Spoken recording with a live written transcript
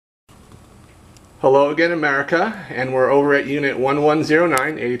Hello again, America, and we're over at Unit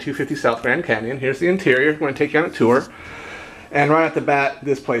 1109, 8250 South Grand Canyon. Here's the interior. I'm going to take you on a tour. And right at the bat,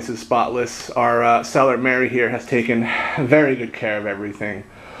 this place is spotless. Our seller, Mary, here has taken very good care of everything.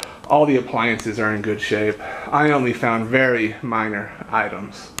 All the appliances are in good shape. I only found very minor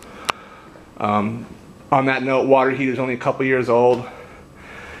items. On that note, water heater is only a couple years old.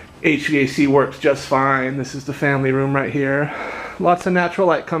 HVAC works just fine. This is the family room right here. Lots of natural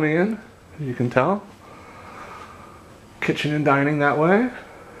light coming in, as you can tell. Kitchen and dining that way.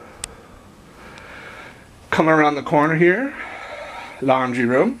 Come around the corner here, laundry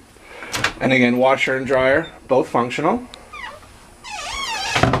room. And again, washer and dryer, both functional.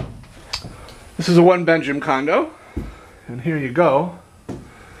 This is a one-bedroom condo. And here you go.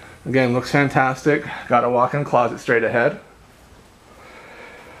 Again, looks fantastic. Got a walk-in closet straight ahead.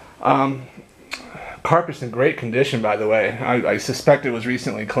 Carpet's in great condition, by the way. I suspect it was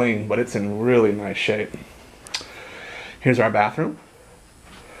recently cleaned, but it's in really nice shape. Here's our bathroom.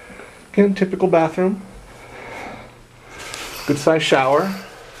 Again, typical bathroom. Good sized shower.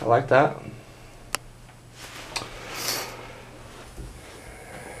 I like that.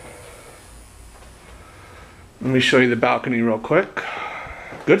 Let me show you the balcony real quick.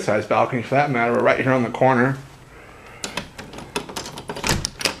 Good sized balcony for that matter. We're right here on the corner.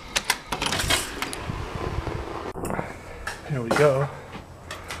 Here we go.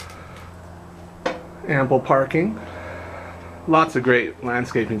 Ample parking. Lots of great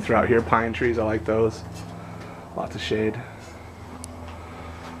landscaping throughout here. Pine trees, I like those. Lots of shade.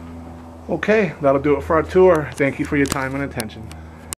 Okay, that'll do it for our tour. Thank you for your time and attention.